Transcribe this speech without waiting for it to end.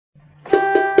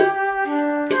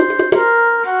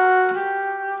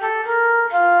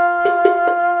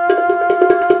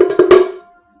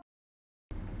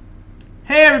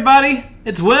everybody,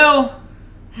 it's Will.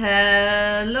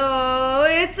 Hello,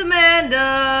 it's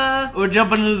Amanda. We're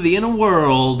jumping into the inner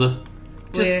world.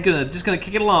 Just gonna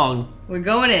kick it along. We're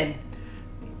going in.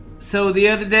 So the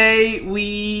other day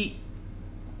we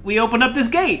opened up this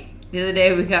gate. The other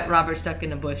day we got Robert stuck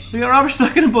in a bush. We got Robert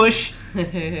stuck in a bush,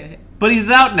 but he's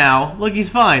out now. Look, he's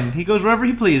fine. He goes wherever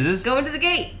he pleases. Go into the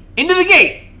gate. Into the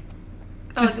gate.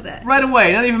 Oh, Just look at that. right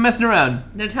away, not even messing around.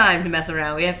 No time to mess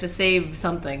around. We have to save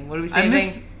something. What are we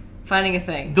saving? Finding a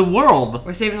thing. The world.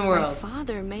 We're saving the world. My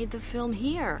father made the film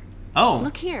here. Oh.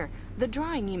 Look here, the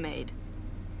drawing he made.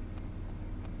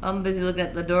 I'm busy looking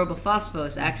at the adorable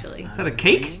phosphos, actually. Is that a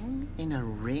cake? Ring in a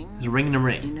ring? It's a ring in a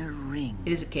ring. In a ring.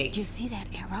 It is a cake. Do you see that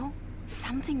arrow?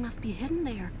 Something must be hidden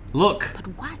there. Look, But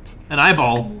what? an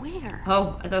eyeball And where?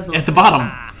 Oh, I thought it was a at the bottom.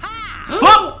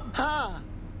 Whoa! Ha!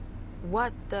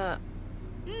 What the...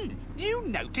 You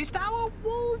noticed our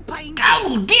wall painting.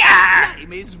 Oh dear! Its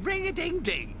name is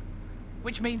Ring-a-Ding-Ding,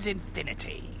 which means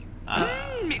infinity.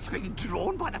 It's been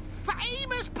drawn by the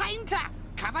famous painter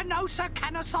Cavanosa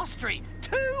Canosostri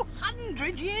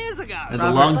 200 years ago. That's a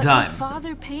long But time. my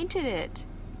father painted it.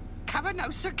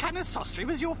 Cavanosa Canosostri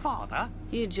was your father?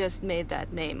 You just made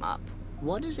that name up.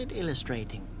 What is it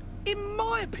illustrating? In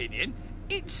my opinion,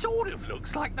 it sort of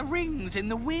looks like the rings in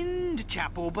the Wind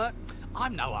Chapel, but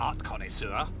I'm no art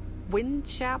connoisseur. Wind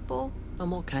Chapel?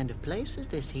 And what kind of place is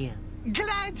this here?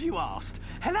 Glad you asked.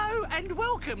 Hello and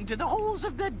welcome to the halls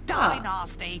of the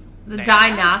Dynasty. The There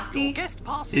Dynasty? you go. Your guest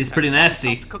passes It's pretty have a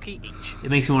nasty. soft cookie each.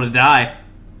 It makes me want to die.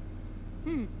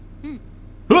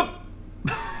 Whoop!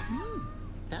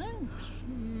 Thanks.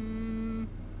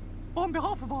 On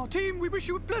behalf of our team, we wish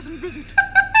you a pleasant visit.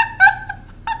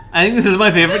 I think this is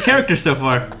my favorite character so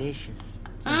far. Delicious.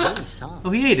 And really soft. Oh,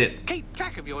 he ate it. Keep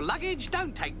track of your luggage,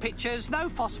 don't take pictures, no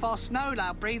phosphos, no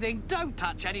loud breathing, don't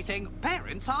touch anything.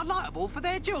 Parents are liable for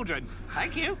their children.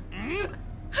 Thank you.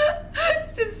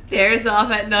 Just stares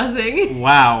off at nothing.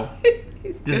 Wow.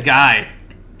 This guy.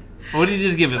 What did he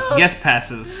just give us? Guest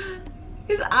passes.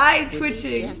 His eye With these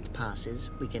twitching. guest passes,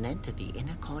 we can enter the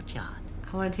inner courtyard.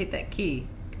 I want to take that key.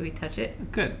 Can we touch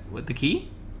it? Good. What, the key?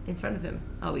 In front of him.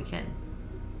 Oh, we can.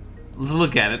 Let's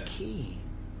look at it. Key.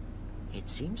 It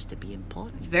seems to be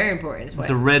important. It's very important. It's, why It's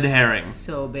a red herring.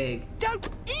 So big. Don't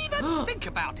even think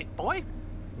about it, boy.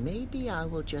 Maybe I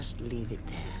will just leave it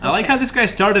there. I like how this guy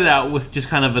started out with just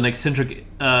kind of an eccentric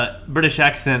British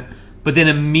accent, but then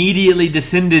immediately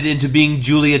descended into being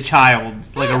Julia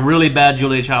Childs, like a really bad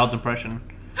Julia Childs impression.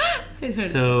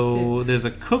 So there's a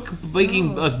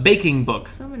baking book.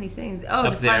 So many things. Oh,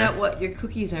 Up to there. find out what your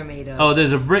cookies are made of. Oh,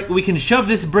 there's a brick. We can shove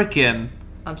this brick in.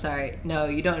 I'm sorry. No,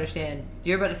 you don't understand.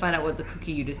 You're about to find out what the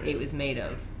cookie you just ate was made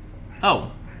of.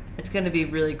 Oh, It's going to be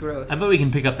really gross. I bet we can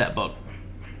pick up that book.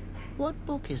 What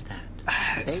book is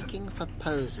that? Baking for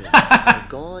Posers by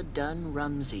Gordon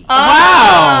Ramsay.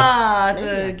 Ah, Maybe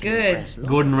I that's can good. impress Laura.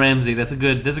 Gordon Ramsay. That's a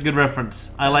good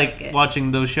reference. I like it.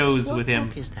 watching those shows What with him.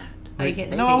 book is that? Oh, you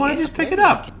can't No, I want to just pick it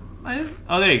up.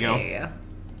 Oh, there you go. There you go.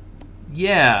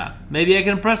 Yeah, maybe I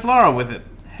can impress Laura with it.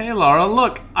 Hey, Laura,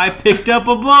 look, I picked up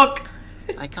a book.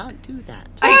 I can't do that.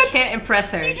 I can't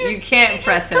impress her. You can't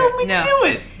impress just her. told me no. to do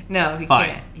it. No, he Fine,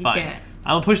 can't. He fine. can't.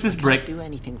 I'm gonna push this brick. Do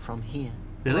anything from here.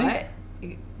 Really? What?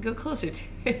 Go closer to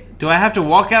it. Do I have to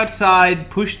walk outside,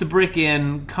 push the brick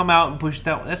in, come out and push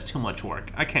that? That's too much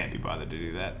work. I can't be bothered to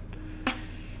do that.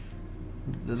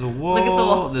 There's a wall. Look at the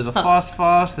wall. There's a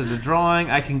phosphos. There's a drawing.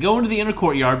 I can go into the inner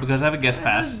courtyard because I have a guest Are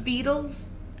pass. those beetles?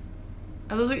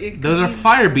 Are those what you're Those are cooking?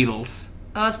 fire beetles,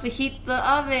 Oh, it's to heat the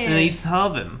oven. and it eats the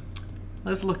oven.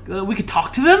 Let's look. We could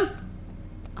talk to them.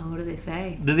 Oh, what do they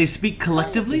say? Do they speak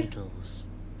collectively? Fire beetles.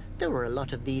 There were a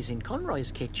lot of these in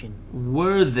Conroy's kitchen.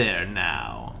 Were there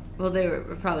now? Well, they were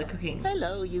probably cooking.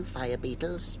 Hello, you fire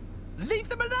beetles. Leave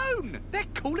them alone. They're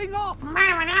cooling off.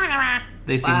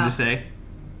 They seem Wow. to say.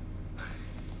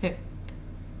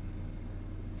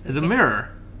 There's a mirror.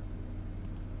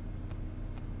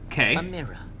 Okay. A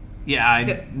mirror. Yeah, I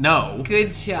Good. know.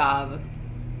 Good job.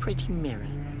 Pretty mirror.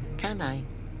 Can I?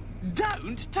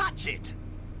 Don't touch it.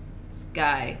 This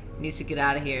guy needs to get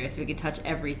out of here so we can touch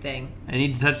everything. I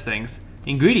need to touch things.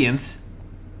 Ingredients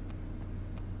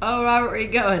Oh, Robert, where are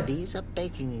you going? These are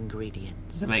baking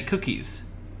ingredients. to make cookies.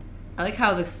 I like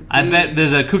how this. I bet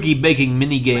there's a cookie baking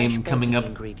mini Fresh game coming baking up.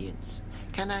 Ingredients.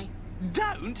 Can I?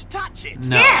 Don't touch it.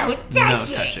 No, Don't no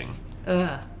touch it. touching.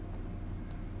 Ugh.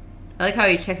 I like how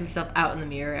he checks himself out in the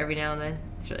mirror every now and then.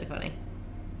 It's really funny.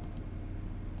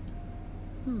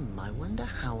 I wonder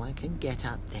how I can get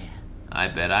up there. I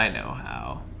bet I know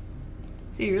how.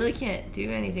 So you really can't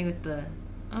do anything with the...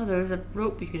 Oh, there's a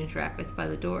rope you can interact with by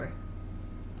the door.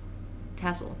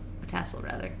 Tassel. A tassel,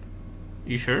 rather.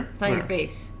 You sure? It's on your Where?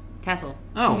 face. Tassel.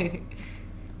 Oh.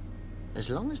 As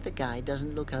long as the guy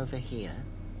doesn't look over here.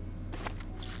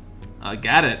 I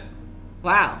got it.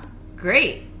 Wow.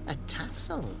 Great. A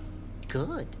tassel.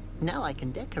 Good. Now I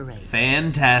can decorate.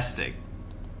 Fantastic.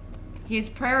 His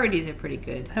priorities are pretty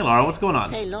good. Hey, Laura, what's going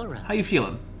on? Hey, Laura. How you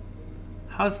feeling?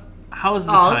 How's the Oh, look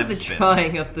time at the been?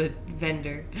 drawing of the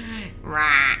vendor.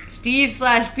 Rah.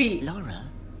 Steve/Pete. Laura,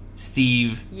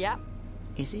 Steve. Yep.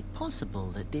 is it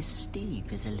possible that this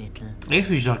Steve is a little... I guess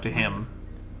we should talk to him.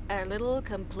 A little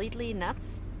completely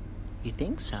nuts? You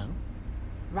think so?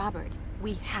 Robert,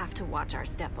 we have to watch our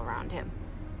step around him.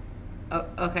 Oh,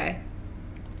 okay.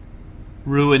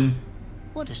 Ruin.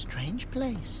 What a strange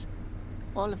place.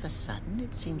 All of a sudden,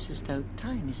 it seems as though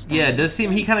time is Yeah, it does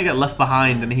seem he kind of got left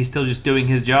behind, and he's still just doing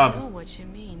his I know job. what you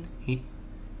mean.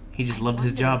 He just loved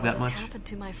his Wonder job what that has much. happened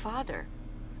to my father?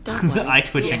 Don't worry, Eye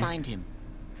twitching. we'll find him.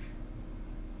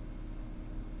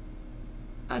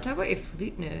 Oh, talk about your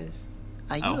flute nose.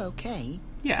 Are you Oh. okay?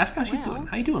 Yeah, ask how she's Well, doing.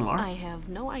 How you doing, Laura? I have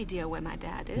no idea where my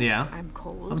dad is. Yeah. I'm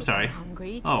cold. I'm sorry.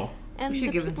 hungry. Oh, And We should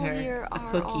the give people her here a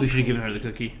are cookie. all we should have given her the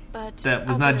crazy. cookie. But That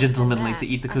was other not than gentlemanly to that,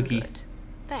 eat the I'm cookie. good.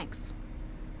 Thanks.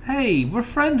 Hey, we're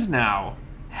friends now.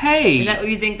 Hey, Is that what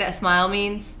you think that smile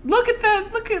means? look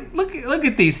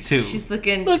at these two. She's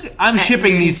looking. Look, I'm at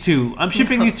shipping your- these two. I'm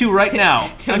shipping No. these two right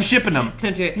now. Don't- I'm shipping them.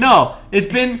 don't do it. No, it's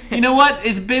been, you know what?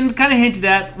 It's been kind of hinted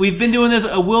at. We've been doing this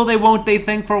a will they won't they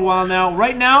thing for a while now.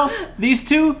 Right now, these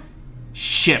two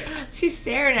shipped. She's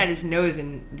staring at his nose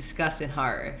in disgust and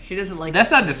horror. She doesn't like.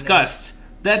 That's not his nose. disgust.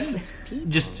 That's People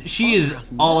just she is have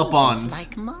all up on noses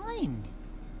like mine.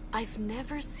 I've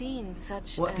never seen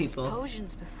such What people?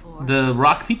 explosions before. the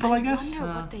rock people, I guess.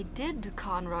 wonder what they did to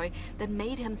Conroy that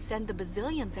made him send the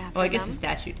bazillions after Oh, I guess them. the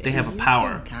statue did. They have a You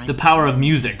power, think I the power of know?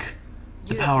 music,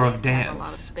 the You power at of least have a lot of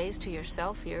dance. space to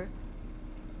yourself here.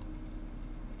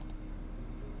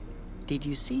 Did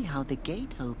you see how the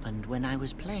gate opened when I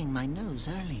was playing my nose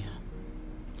earlier?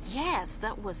 Yes,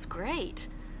 that was great.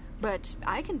 But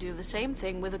I can do the same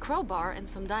thing with a crowbar and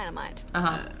some dynamite. Uh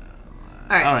huh.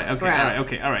 All right. All right, okay, we're all out. right,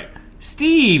 okay, all right.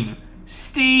 Steve,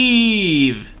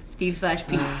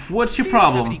 Steve/Pete. what's your Do you have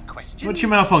problem? any questions? What's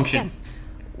your malfunction? Yes.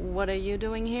 What are you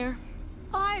doing here?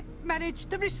 I manage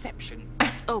the reception.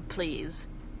 Oh, please.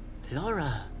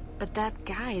 Laura, But that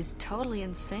guy is totally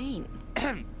insane.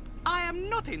 I am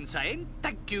not insane,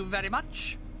 thank you very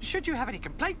much. Should you have any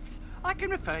complaints, I can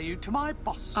refer you to my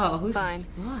boss. Oh, who's Fine.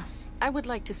 his boss? I would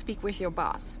like to speak with your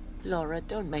boss. Laura,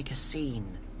 don't make a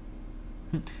scene.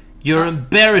 You're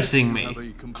embarrassing Have me.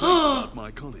 a complaint about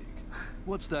my colleague.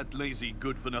 What's that lazy,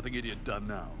 good-for-nothing idiot done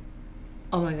now?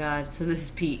 Oh my God. So this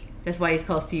is Pete. That's why he's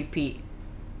called Steve Pete.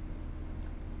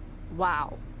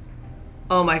 Wow.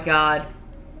 Oh my God.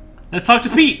 Let's talk to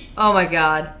Pete. Oh my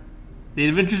God. The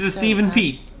Adventures of Steve and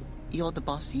Pete. You're the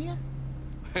boss here?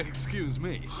 Excuse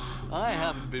me. I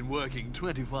haven't been working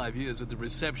 25 years at the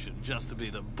reception just to be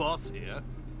the boss here.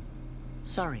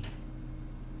 Sorry.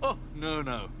 Oh,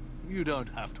 no. You don't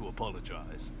have to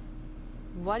apologize.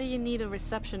 What do you need a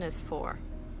receptionist for?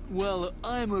 Well,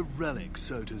 I'm a relic,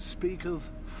 so to speak, of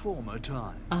former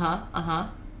times. Uh huh.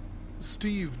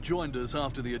 Steve joined us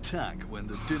after the attack when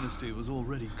the dynasty was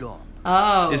already gone.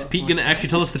 Oh. Is Pete gonna actually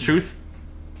tell us the truth?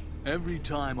 Every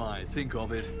time I think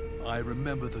of it, I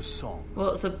remember the song.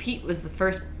 Well, so Pete was the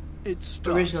first It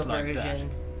starts original like that. version.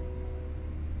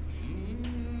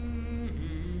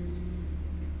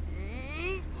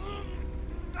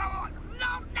 Oh,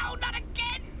 no, not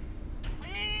again!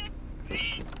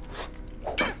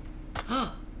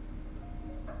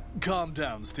 Calm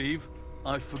down, Steve.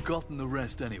 I've forgotten the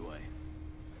rest anyway.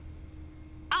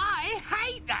 I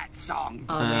hate that song.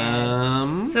 Oh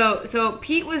man. So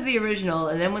Pete was the original,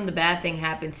 and then when the bad thing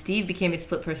happened, Steve became a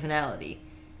split personality.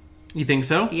 You think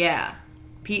so? Yeah.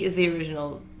 Pete is the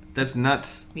original. That's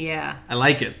nuts. Yeah. I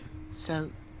like it.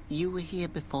 So, you were here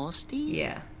before, Steve?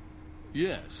 Yeah.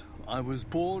 Yes, I was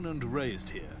born and raised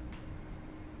here.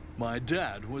 My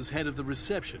dad was head of the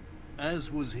reception,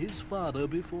 as was his father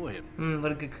before him.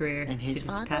 What a good career. And his to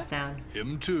just father? pass down.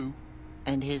 Him too.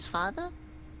 And his father?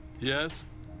 Yes,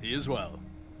 he as well.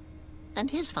 And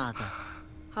his father?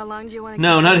 How long do you want to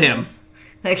No, keep not doing him. this?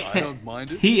 Like I don't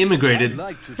mind it. He immigrated. I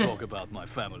like to talk about my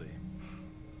family.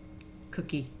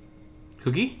 cookie.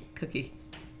 Cookie?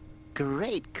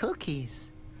 Great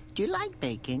cookies. Do you like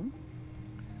baking?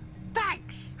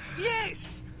 Thanks.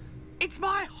 Yes. It's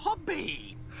my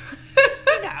hobby.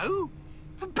 You know,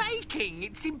 for baking,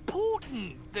 it's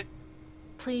important that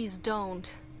Please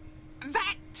don't.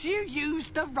 you use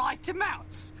the right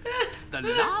amounts. The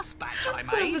last batch I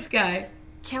This made guy.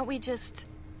 Can't we just...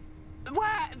 were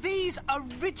these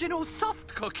original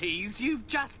soft cookies you've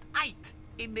just ate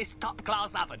in this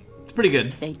top-class oven. It's pretty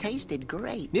good. They tasted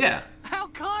great. Yeah. How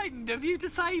kind of you to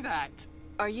say that.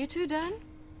 Are you two done?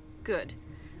 Good.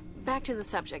 Back to the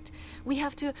subject. We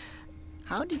have to...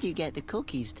 How did you get the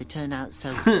cookies to turn out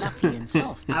so fluffy and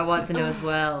soft? I want to know as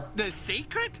well. The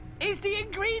secret is the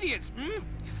ingredients.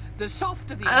 The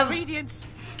softer the ingredients,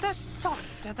 the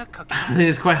softer the cookies. I think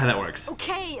that's quite how that works.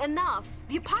 Okay, enough.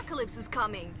 The apocalypse is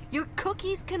coming. Your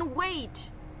cookies can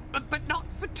wait. But not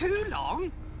for too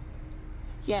long.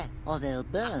 Yeah, or they'll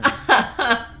burn.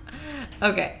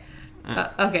 Okay.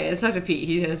 Okay, let's talk to Pete.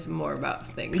 He knows more about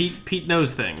things. Pete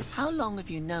knows things. How long have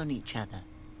you known each other?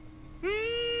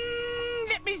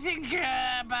 Let me think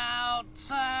about...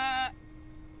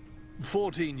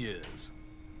 14 years.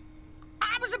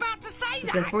 I was about to say It's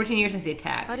that. been 14 years since the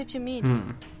attack. How did you meet?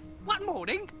 One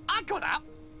morning, I got up,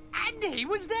 and he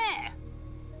was there.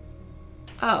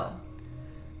 Oh.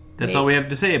 That's all we have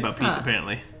to say about Pete,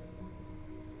 apparently.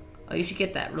 Oh, you should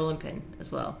get that rolling pin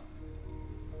as well.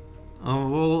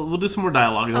 Oh, we'll do some more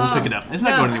dialogue and then we'll pick it up. It's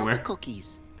not no. going The anywhere.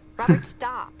 cookies. Robert,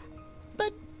 stop.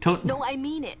 But, Don't. No, I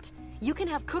mean it. You can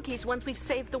have cookies once we've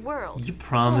saved the world. You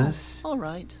promise? all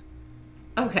right.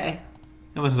 Okay.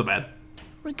 That wasn't so bad.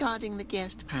 Regarding the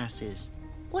guest passes,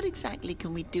 what exactly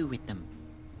can we do with them?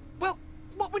 Well,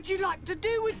 what would you like to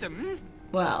do with them?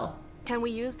 Well. Can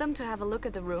we use them to have a look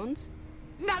at the ruins?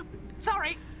 No,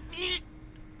 sorry.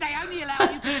 They only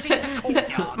allow you to see the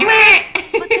courtyard.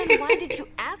 But then why did you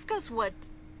ask us what...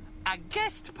 A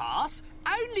guest pass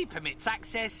only permits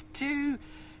access to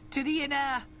the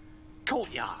inner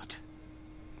courtyard,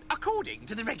 according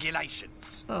to the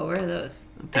regulations. Oh, where are those?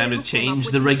 Time to Who came up change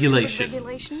with the these stupid regulations.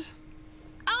 regulations?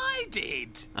 I did.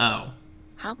 Oh.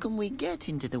 How can we get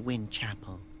into the Wind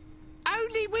Chapel?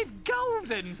 Only with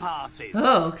golden passes.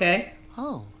 Oh, okay.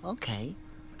 Oh, okay.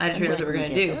 I just And realized what where we're can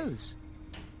gonna we do. get those?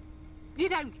 You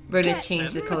don't We're gonna get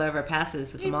change the them. color of our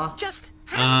passes with the You moths. just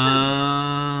have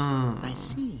them. I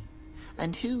see.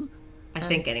 And who? I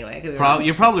think anyway. I could be wrong.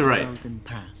 You're probably such a right. Golden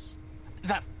pass.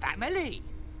 The family.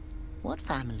 What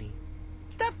family?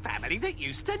 The family that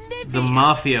used to live The here.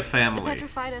 Mafia The family.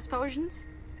 petrified Asposians?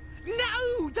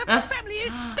 No, the family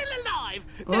is still alive.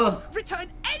 Oh. They'll return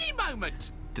any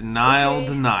moment. Denial, Okay,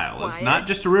 denial. It's quiet. not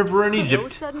just a river in No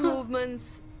Egypt. sudden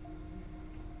movements.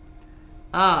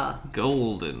 Ah.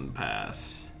 Golden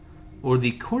Pass. Or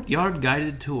the Courtyard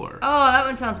Guided Tour. Oh, that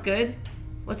one sounds good.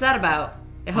 What's that about?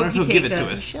 I wonder hope if he he'll give takes it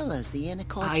to us. us. Show us the inner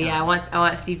Oh courtyard. yeah, I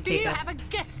want Steve to Do take you us. have a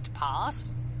guest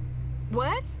pass?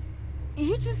 What?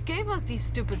 You just gave us these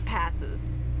stupid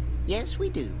passes. Yes, we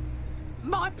do.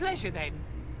 My pleasure then.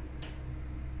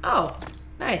 Oh,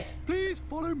 nice. Please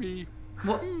follow me.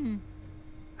 What?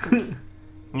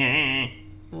 Yeah.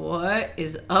 What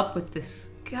is up with this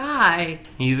guy?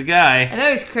 He's a guy. I know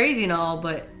he's crazy and all,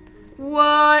 but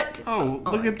what? Oh,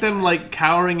 look at them like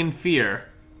cowering in fear.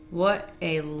 What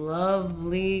a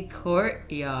lovely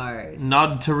courtyard.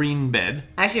 Nod Tureen bed.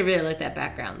 I actually really like that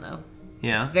background though.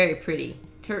 Yeah. It's very pretty.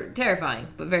 Terrifying,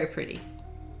 but very pretty.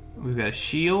 We've got a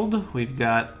shield. We've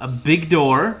got a big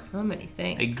door. So many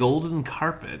things. A golden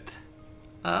carpet.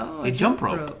 Oh, a jump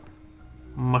rope.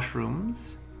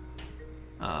 Mushrooms.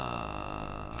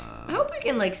 I hope we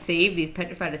can like save these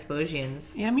petrified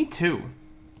Asposians. Yeah, me too.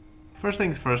 First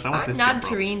things first, I want Aren't this jump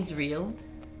rope. Nodtarines real?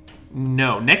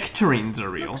 No, nectarines are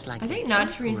real. Looks like I think a jump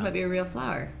Nodtarines rope. might be a real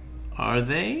flower. Are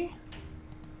they?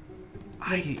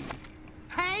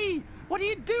 Hey, what are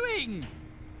you doing?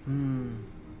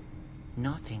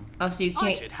 Nothing. Oh, so you I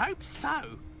can't. should hope so.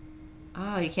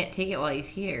 Oh, you can't take it while he's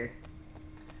here.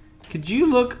 Could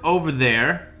you look over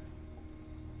there?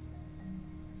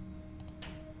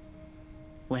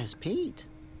 Where's Pete?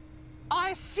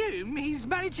 I assume he's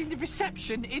managing the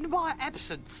reception in my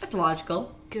absence. That's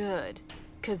logical. Good.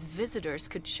 Because visitors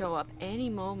could show up any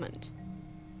moment.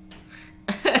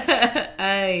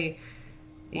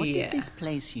 What Yeah. did this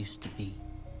place used to be?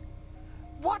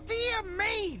 What do you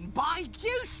mean by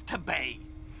used to be?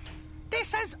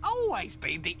 This has always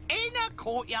been the inner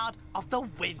courtyard of the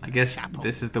Wind I guess Chapel.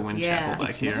 this is the Wind Yeah. Chapel back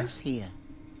It's here. nice here.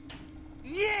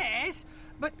 Yes,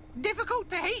 but difficult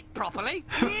to heat properly.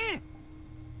 Yeah.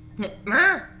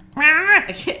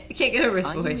 I can't get over his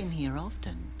Are you voice. in here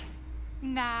often?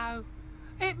 No,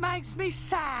 it makes me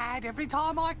sad every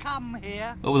time I come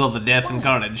here. But with all the death and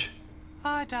carnage.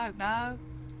 I don't know.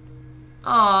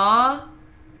 Aww.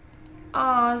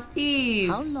 Aw, Steve.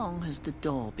 How long has the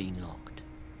door been locked?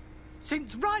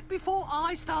 Since right before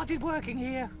I started working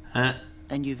here. Huh?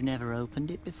 And you've never opened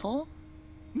it before?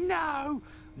 No,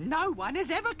 no one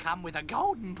has ever come with a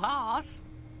golden pass.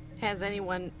 Has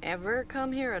anyone ever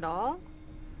come here at all?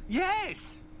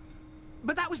 Yes,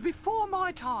 but that was before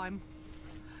my time.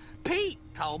 Pete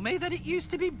told me that it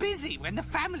used to be busy when the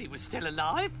family was still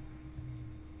alive.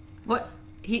 What?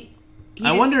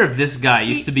 I wonder if this guy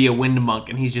used to be a wind monk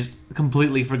and he's just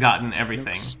completely forgotten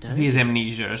everything. Looks If he has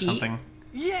amnesia or Pete? something.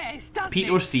 Yes, doesn't Pete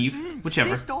it? or Steve, whichever.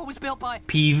 This door was built by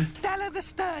Peeve. Stella the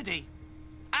Sturdy,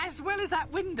 as well as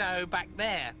that window back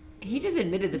there. He just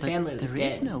admitted the But family was there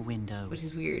dead. is no window. Which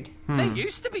is weird. There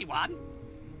used to be one,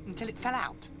 until it fell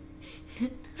out.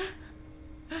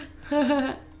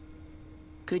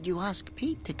 Could you ask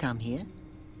Pete to come here?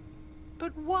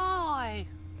 But why?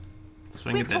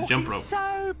 Swing We're at that jump talking rope.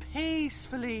 so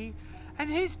peacefully, and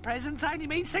his presence only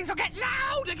means things will get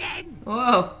loud again.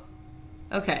 Whoa.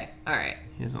 Okay. All right.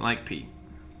 He doesn't like Pete.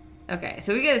 Okay.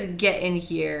 So we gotta get in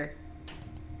here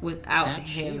without That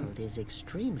him. shield is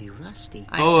extremely rusty.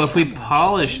 Oh, if we Someone should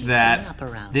polish clean that, up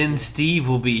around then here. Steve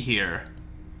will be here.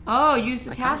 Oh, use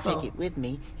the I can't tassel. take it with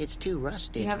me. It's too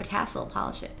rusty. You have a tassel.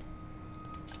 Polish it.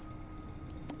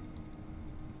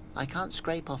 I can't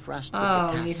scrape off rust with Oh, the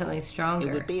we tassel. need something stronger.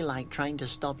 It would be like trying to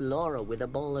stop Laura with a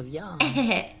ball of yarn.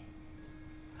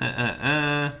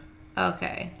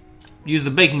 Okay. Use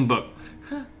the baking book.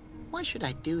 Why should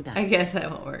I do that? I guess that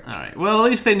won't work. Alright, well, at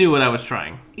least they knew what I was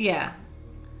trying. Yeah.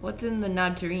 What's in the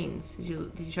nodturines? Did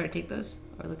you try to take those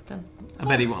or look at them? I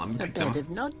bet he won't let me A pick bed them. of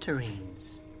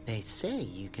nodturines. They say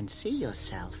you can see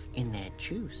yourself in their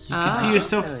juice. You can see I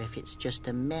yourself. don't know if it's just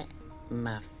a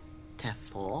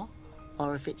metaphor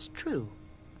or if it's true.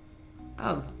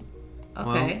 Oh.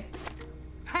 Okay.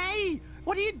 Hey,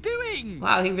 what are you doing?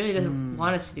 Wow, he really doesn't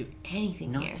want us to do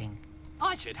anything here. Nothing.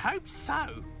 I should hope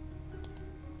so.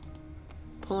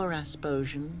 Poor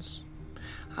Asposians.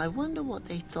 I wonder what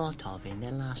they thought of in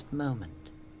their last moment.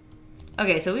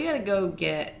 Okay, so we gotta go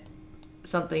get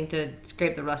something to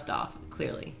scrape the rust off,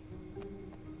 clearly.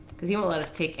 Because he won't let us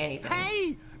take anything.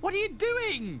 Hey, what are you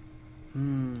doing?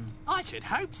 I should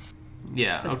hope so.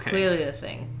 Yeah, That's okay. clearly the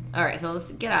thing. Alright, so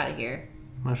let's get out of here.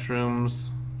 Mushrooms.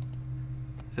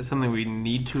 Is that something we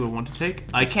need to or want to take?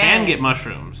 I can. can get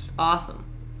mushrooms. Awesome.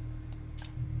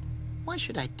 Why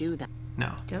should I do that?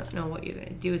 No. Don't know what you're gonna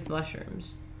do with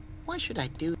mushrooms. Why should I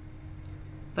do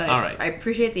But All I, right. I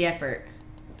appreciate the effort.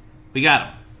 We got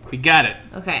him. We got it.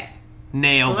 Okay. So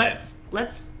Nailed it.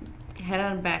 let's head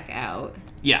on back out.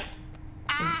 Yeah.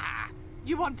 Ah,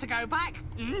 you want to go back?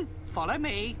 Follow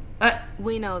me.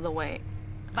 We know the way.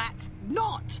 That's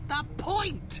not the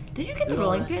point. Did you get the Laura,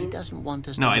 rolling he pin? doesn't want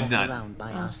us No, I to did walk not. around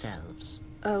by ourselves.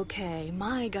 Okay,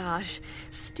 my gosh.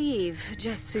 Steve,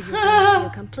 just so you don't feel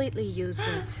completely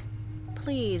useless.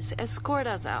 Please, escort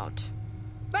us out.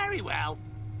 Very well.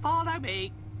 Follow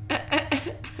me. I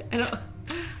don't...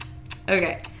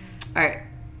 Okay. Alright.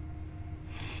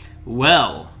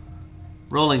 Well.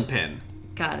 Rolling pin.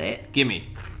 Got it. Gimme.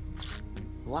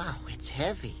 Wow, it's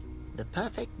heavy. The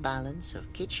perfect balance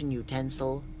of kitchen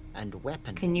utensil and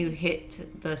weapon. Can you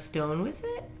hit the stone with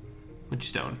it? Which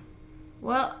stone?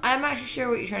 Well, I'm not sure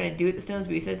what you're trying to do with the stones,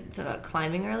 but you said it's about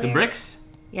climbing earlier. The bricks?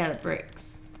 Yeah, the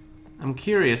bricks. I'm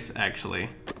curious, actually.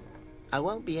 I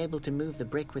won't be able to move the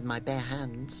brick with my bare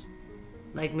hands.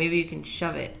 Like, maybe you can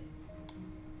shove it.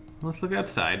 Let's look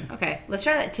outside. Okay, let's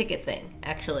try that ticket thing,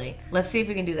 actually. Let's see if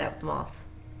we can do that with the moths.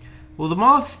 Well, the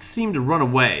moths seem to run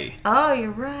away. Oh,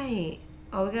 you're right.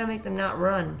 Oh, we gotta make them not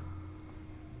run.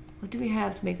 What do we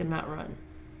have to make them not run?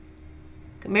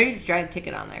 Maybe just drag the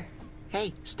ticket on there.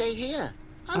 Hey, stay here.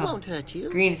 I Oh. won't hurt you.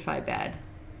 Green is probably bad.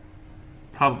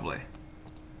 Probably.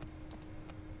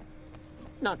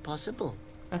 Not possible.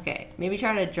 Okay, maybe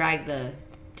try to drag the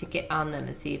ticket on them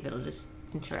and see if it'll just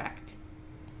interact.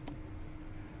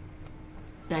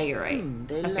 Now you're right.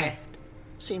 They okay. left.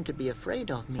 Seem to be afraid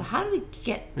of me. So how do we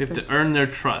get We have the... to earn their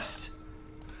trust.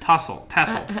 Tassel.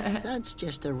 That's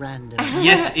just a random.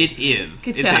 Yes, it is.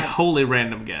 Good It's a job. wholly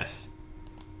random guess.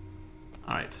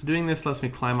 Alright, so doing this lets me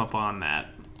climb up on that.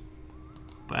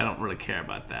 But I don't really care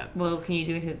about that. Well, can you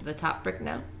do it to the top brick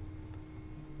now?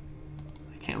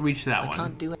 I can't reach that I one.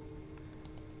 can't do it.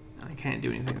 I can't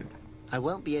do anything with I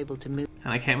won't be able to move.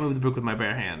 And I can't move the brick with my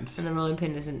bare hands. And the rolling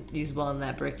pin isn't usable on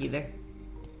that brick either.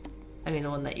 I mean, the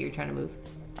one that you're trying to move.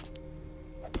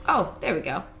 Oh, there we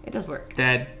go. It does work.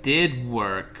 That did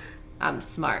work. I'm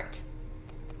smart.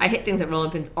 I hit things with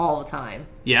rolling pins all the time.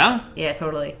 Yeah? Yeah,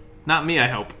 totally. Not me, I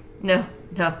hope. No.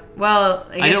 Well,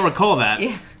 I guess... I don't recall that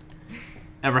Yeah.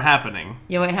 ever happening.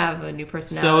 You might have a new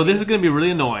personality. So this is going to be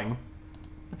really annoying.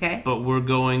 Okay. But we're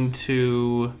going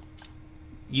to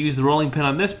use the rolling pin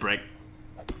on this brick.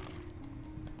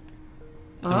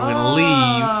 And we're going to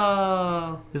leave.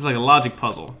 Oh, This is like a logic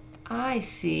puzzle. I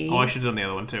see. Oh, I should have done the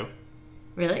other one too.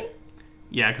 Really?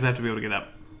 Yeah, because I have to be able to get up.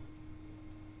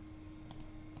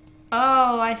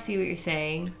 Oh, I see what you're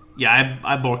saying. Yeah,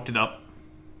 I borked it up.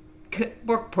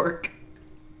 Pork.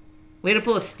 Way to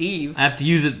pull a Steve. I have to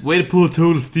use it. Way to pull a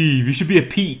total Steve. You should be a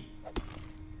Pete.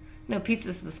 No, Pete's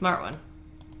is the smart one.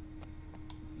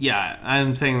 Yeah,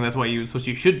 I'm saying that's what you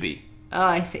should be. Oh,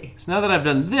 I see. So now that I've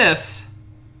done this,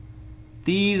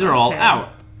 these are all Okay. out.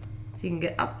 So you can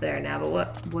get up there now, but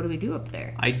what do we do up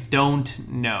there? I don't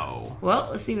know. Well,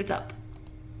 let's see what's up.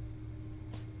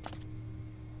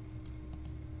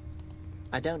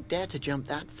 I don't dare to jump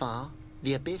that far.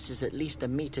 The abyss is at least a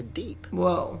meter deep.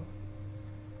 Whoa.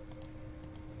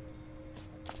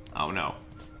 Oh no.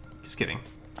 Just kidding.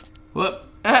 Whoop.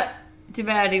 Too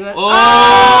bad he went.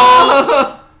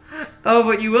 Oh! Oh,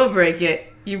 but you will break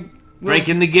it. You will.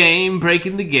 Breaking the game,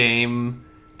 breaking the game.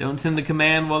 Don't send a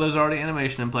command while there's already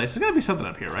animation in place. There's gotta be something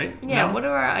up here, right? Yeah, No? what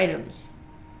are our items?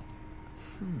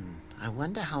 I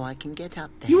wonder how I can get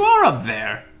up there. You are up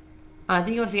there. I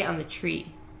think he wants to get on the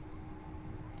tree.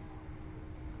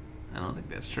 I don't think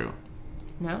that's true.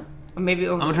 No? Or maybe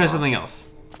over I'm the gonna try wall. something else.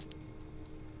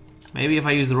 Maybe if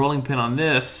I use the rolling pin on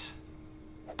this,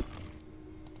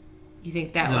 You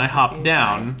think that and would then I put hop you inside?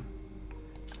 down,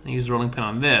 I use the rolling pin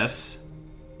on this,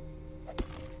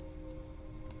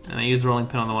 and I use the rolling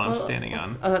pin on the one I'm Well, standing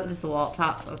on. Oh, just the wall up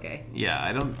top. Okay. Yeah,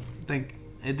 I don't think...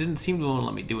 It didn't seem to want to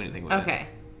let me do anything with it. Okay.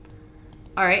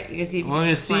 Alright, you're gonna see if you We're can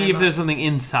gonna climb see if up. there's something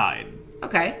inside.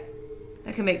 Okay.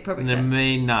 That can make perfect There sense.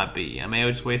 may not be. I may have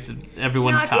just wasted No,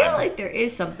 everyone's I time. feel like there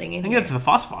is something in I can here. get to the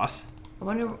Phosphos. I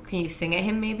wonder, can you sing at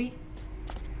him maybe?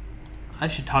 I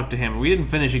should talk to him. We didn't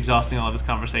finish exhausting all of his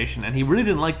conversation, and he really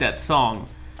didn't like that song,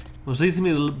 which leads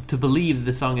me to believe that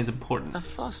the song is important. A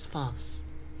phosphos.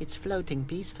 It's floating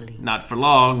peacefully. Not for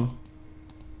long.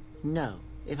 No.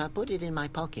 If I put it in my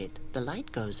pocket, the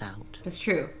light goes out. That's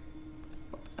true.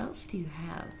 What else do you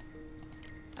have?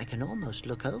 I can almost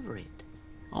look over it.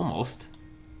 Almost.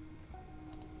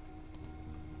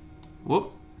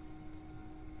 Whoop.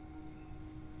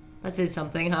 That did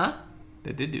something, huh?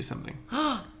 That did do something.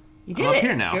 You did I'm up it.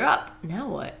 here now. You're up. Now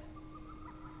what?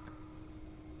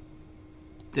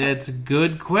 That's a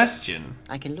good question.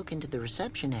 I can look into the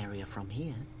reception area from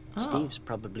here. Oh. Steve's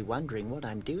probably wondering what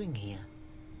I'm doing here.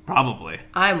 Probably.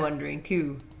 I'm wondering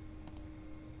too.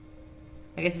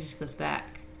 I guess it just goes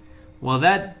back. Well,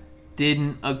 that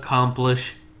didn't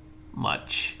accomplish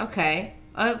much. Okay.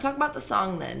 Talk about the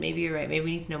song then. Maybe you're right. Maybe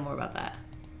we need to know more about that.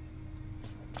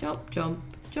 Jump, jump,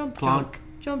 jump, Plonk.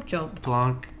 jump, jump, jump.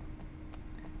 Plonk.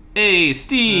 Hey,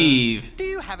 Steve! Do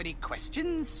you have any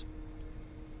questions?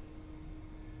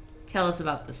 Tell us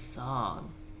about the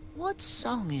song. What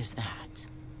song is that?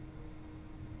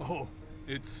 Oh,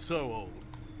 it's so old.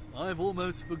 I've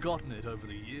almost forgotten it over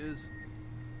the years.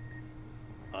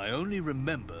 I only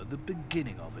remember the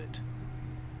beginning of it.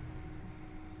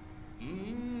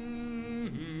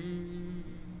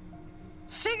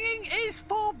 Singing is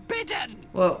forbidden!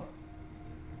 Whoa.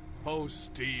 Oh,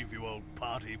 Steve, you old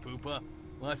party pooper.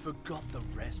 I forgot the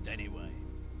rest anyway.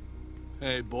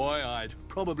 Hey, boy, I'd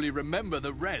probably remember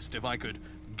the rest if I could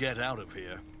get out of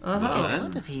here. Get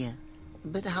out of here.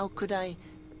 But how could I...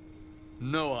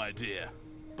 No idea.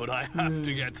 But I have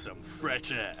to get some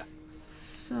fresh air.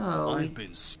 So, I've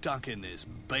been stuck in this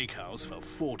bakehouse for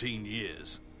 14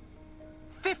 years.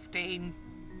 15.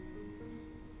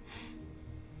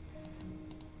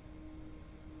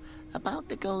 About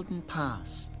the Golden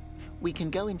Pass. We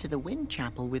can go into the Wind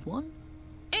Chapel with one?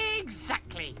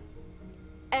 Exactly.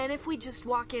 And if we just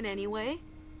walk in anyway?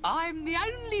 I'm the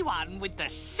only one with the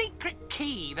secret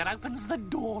key that opens the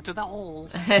door to the hall.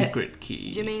 Secret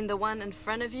key. Do you mean the one in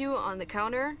front of you on the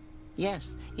counter?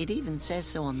 Yes, it even says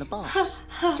so on the box.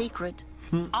 Secret.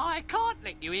 I can't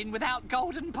let you in without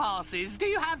golden passes. Do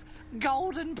you have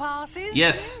golden passes?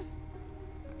 Yes.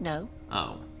 No.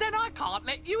 Oh. Then I can't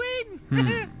let you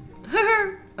in.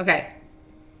 okay.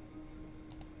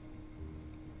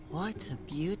 What a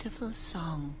beautiful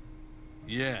song.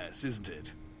 Yes, isn't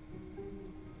it?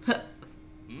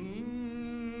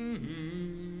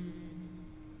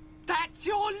 That's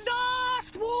your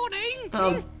last warning.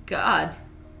 Oh, God.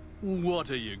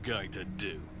 What are you going to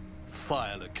do?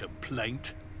 File a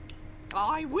complaint?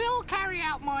 I will carry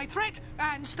out my threat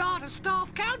and start a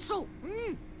staff council.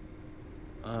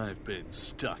 I've been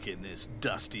stuck in this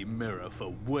dusty mirror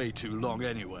for way too long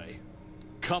anyway.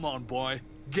 Come on, boy.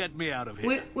 Get me out of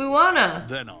here. We wanna.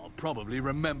 Then I'll probably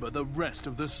remember the rest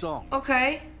of the song.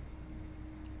 Okay.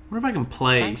 I wonder if I can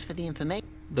play Thanks for the information.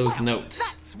 those notes.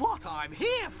 That's what I'm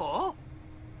here for.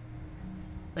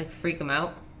 Like, freak him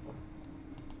out.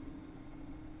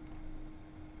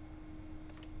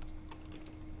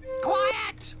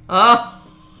 Quiet. Oh.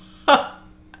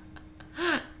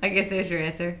 I guess there's your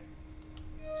answer.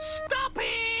 Stop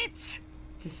it.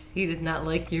 He does not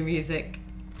like your music.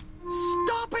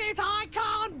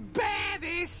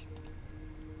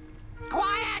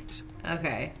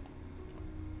 Okay.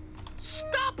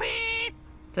 Stop it!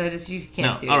 So just you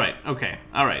can't do No. it. All right. Okay.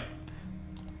 All right.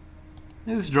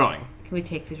 This drawing. Can we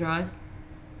take the drawing?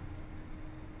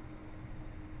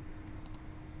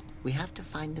 We have to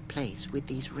find the place with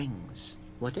these rings.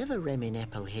 Whatever Remy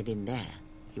Nepo hid in there,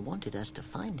 he wanted us to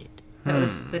find it. That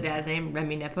was the dad's name,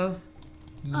 Remy Nepo.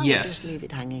 I'll Yes. just leave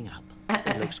it hanging up.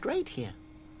 It looks great here.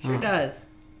 Sure does.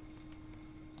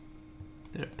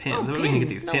 There are pins. Oh, I bet we can get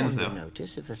pins. these No pins one though. will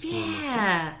notice if a few are missing.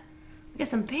 Yeah. We got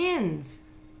some pins.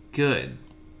 Good.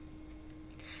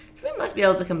 So we must be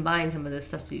able to combine some of this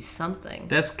stuff to do something.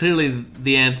 That's clearly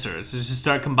the answer. It's just to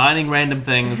start combining random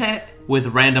things with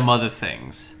random other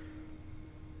things.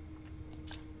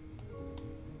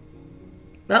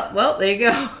 Well, there you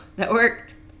go. That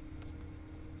worked.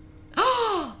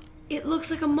 Oh, it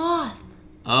looks like a moth.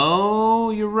 Oh,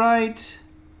 you're right.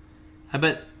 I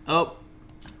bet. Oh,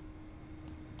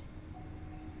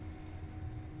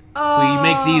 Oh, if we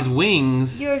make these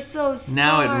wings, You're so smart.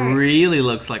 now it really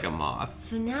looks like a moth.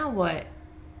 So now what?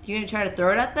 You gonna try to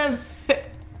throw it at them?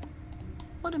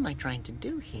 What am I trying to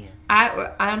do here?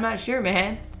 I'm not sure,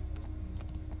 man.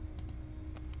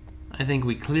 I think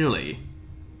we clearly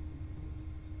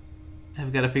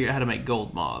have got to figure out how to make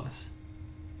gold moths.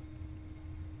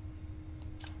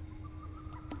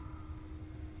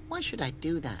 Why should I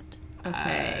do that?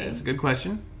 Okay. That's a good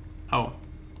question. Oh,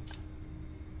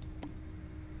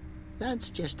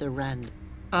 That's just a random...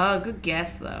 Oh, good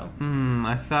guess though.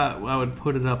 I thought I would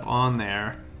put it up on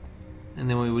there, and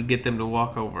then we would get them to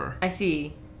walk over. I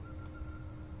see.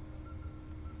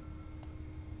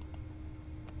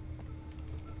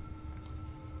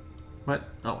 What?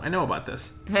 Oh, I know about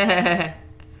this. It's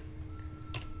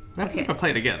What happens if I play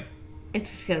it again?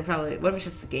 just gonna probably. What if it's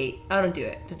just the gate? Oh, don't do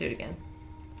it. Don't do it again.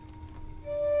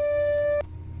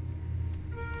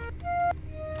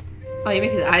 Oh, you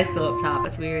make his eyes go up top.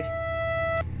 That's weird.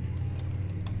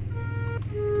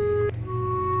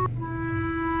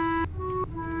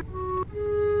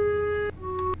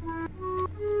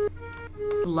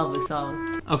 It's a lovely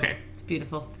song. Okay, It's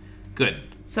beautiful. good.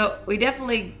 So we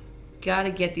definitely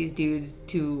gotta get these dudes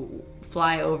to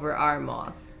fly over our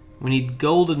moth. We need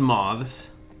golden moths.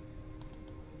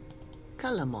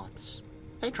 color moths.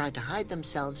 They try to hide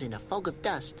themselves in a fog of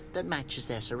dust that matches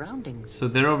their surroundings. So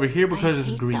they're over here because I it's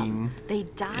hate green, them. They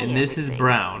dye and this is everything.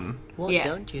 brown. What Yeah.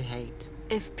 don't you hate?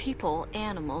 If people,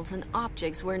 animals, and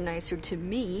objects were nicer to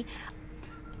me,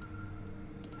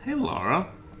 Hey, Laura.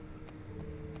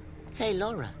 Hey,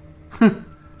 Laura. Got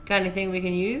anything we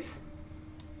can use?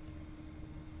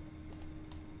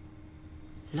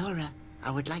 Laura, I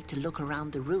would like to look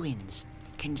around the ruins.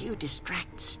 Can you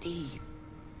distract Steve?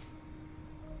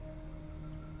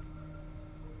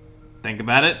 Think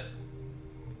about it.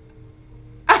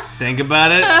 Think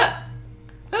about it.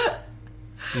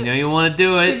 You know you want to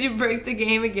do Did it. you break the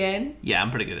game again? Yeah, I'm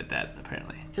pretty good at that,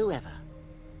 apparently. Whoever.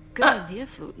 good idea,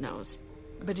 Flute Nose.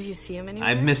 But do you see him anywhere?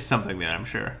 I missed something there, I'm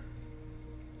sure.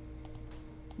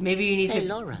 Maybe you need Hey, to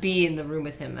Laura. be in the room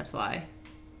with him, that's why.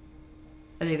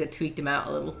 I think that tweaked him out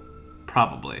a little.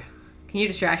 Probably. Can you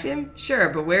distract him? Sure,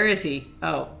 but where is he?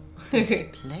 Oh. This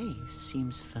place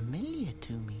seems familiar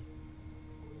to me.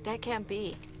 That can't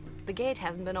be. The gate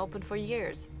hasn't been open for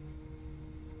years.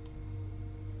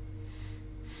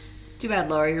 Too bad,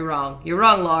 Laura, you're wrong. You're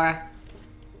wrong, Laura.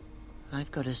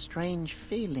 I've got a strange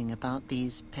feeling about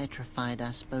these petrified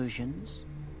Asposians.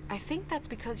 I think that's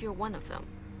because you're one of them.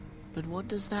 But what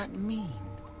does that mean?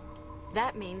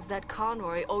 That means that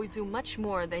Conroy owes you much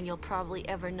more than you'll probably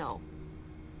ever know.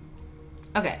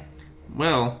 Okay.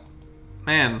 Well,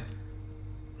 man,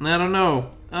 I don't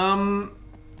know.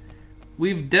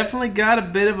 We've definitely got a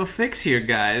bit of a fix here,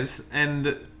 guys,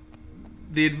 and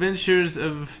the adventures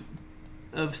of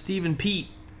Steve and Pete.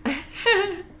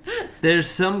 There's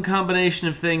some combination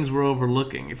of things we're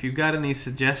overlooking. If you've got any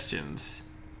suggestions,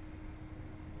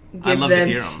 I'd love to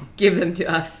hear them. Give them to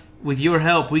us. With your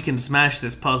help, we can smash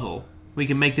this puzzle. We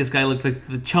can make this guy look like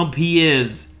the chump he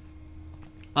is.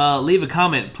 Leave a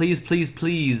comment, please, please,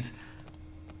 please.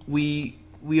 We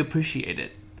appreciate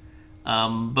it.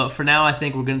 But for now, I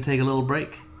think we're going to take a little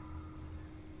break.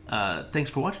 Thanks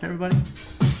for watching, everybody.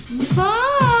 Bye!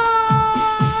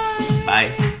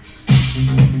 Bye.